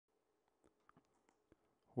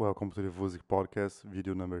Welcome to the Wusik podcast,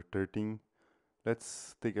 video number 13.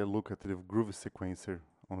 Let's take a look at the Groovesequencer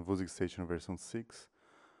on Wusikstation version 6.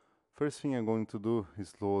 First thing I'm going to do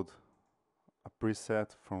is load a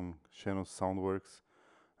preset from Channel Soundworks.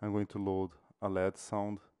 I'm going to load a LED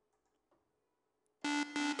sound. And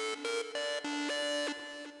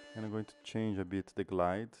I'm going to change a bit the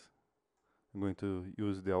glide. I'm going to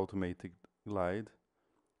use the automated glide,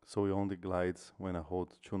 so it only glides when I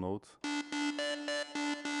hold two notes.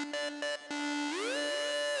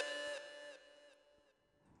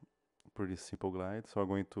 Pretty simple glide. So I'm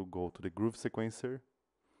going to go to the Groovesequencer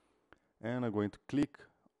and I'm going to click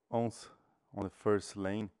on the first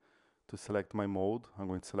lane to select my mode. I'm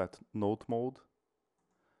going to select note mode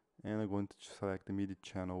and I'm going to select the MIDI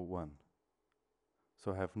channel 1.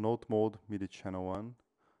 So I have note mode, MIDI channel 1.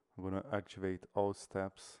 I'm going to activate all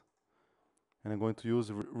steps and I'm going to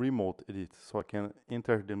use remote edit so I can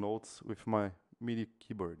enter the notes with my MIDI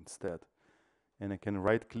keyboard instead. And I can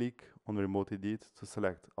right click on remote edit to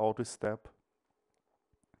select auto step,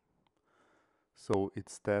 so it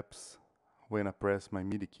steps when I press my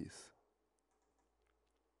MIDI keys.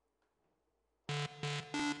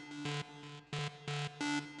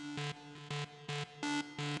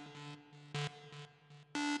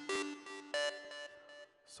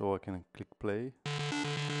 So I can click play.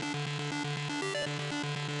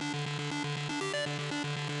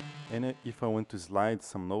 And if I want to slide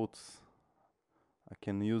some notes, I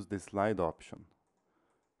can use the slide option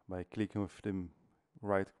by clicking with the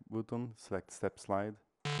right button, select step slide.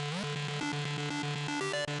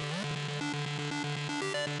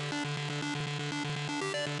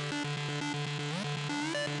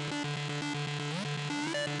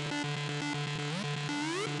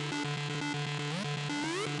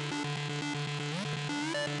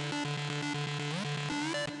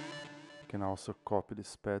 I can also copy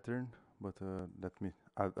this pattern, but let me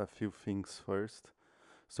add a few things first.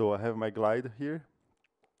 So I have my glide here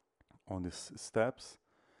on these steps,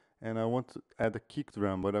 and I want to add a kick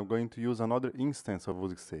drum, but I'm going to use another instance of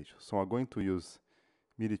Wusikstation. So I'm going to use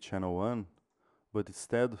MIDI channel 1, but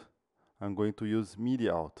instead I'm going to use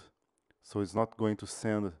Midi-Out. So it's not going to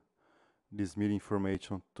send this MIDI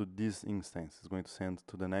information to this instance. It's going to send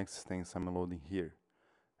to the next instance I'm loading here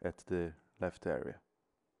at the left area.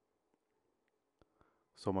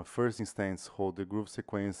 So my first instance holds the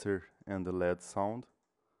Groovesequencer and the LED sound.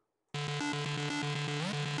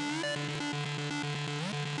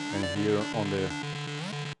 And here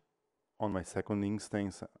on my second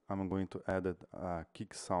instance, I'm going to add a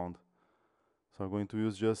kick sound. So I'm going to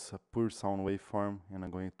use just a pure sound waveform, and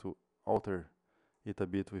I'm going to alter it a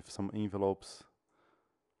bit with some envelopes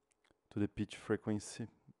to the pitch frequency.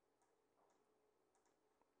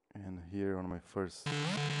 And here on my first one,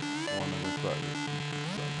 I'm going to add this.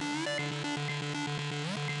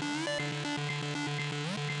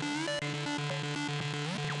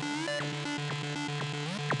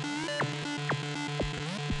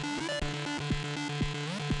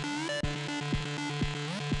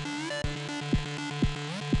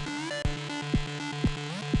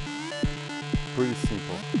 Pretty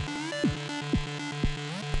simple.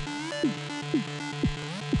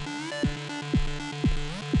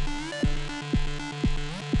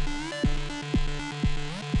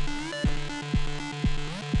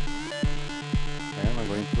 And I'm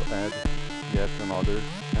going to add yet another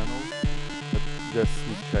channel, but just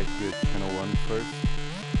check here channel 1 first.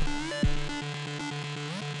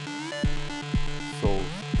 So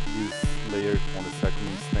this layer on the second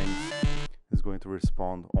instance is going to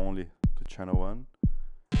respond only to channel 1.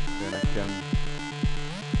 Then I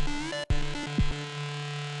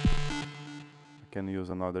can use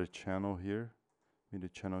another channel here, MIDI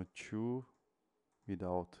channel 2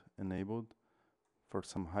 without enabled, for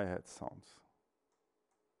some hi-hat sounds.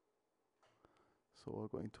 So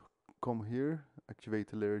we're going to come here,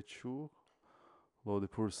 activate layer 2, load the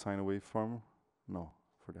pure sine waveform. No,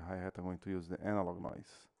 for the hi-hat I'm going to use the analog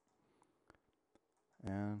noise.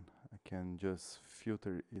 And I can just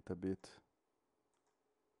filter it a bit.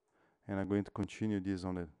 And I'm going to continue this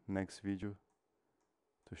on the next video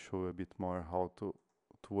to show a bit more how to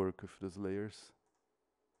work with these layers.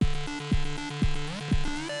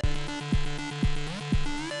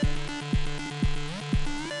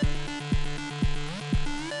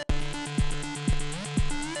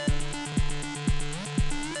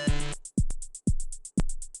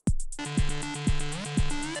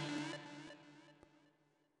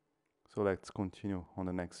 So let's continue on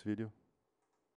the next video.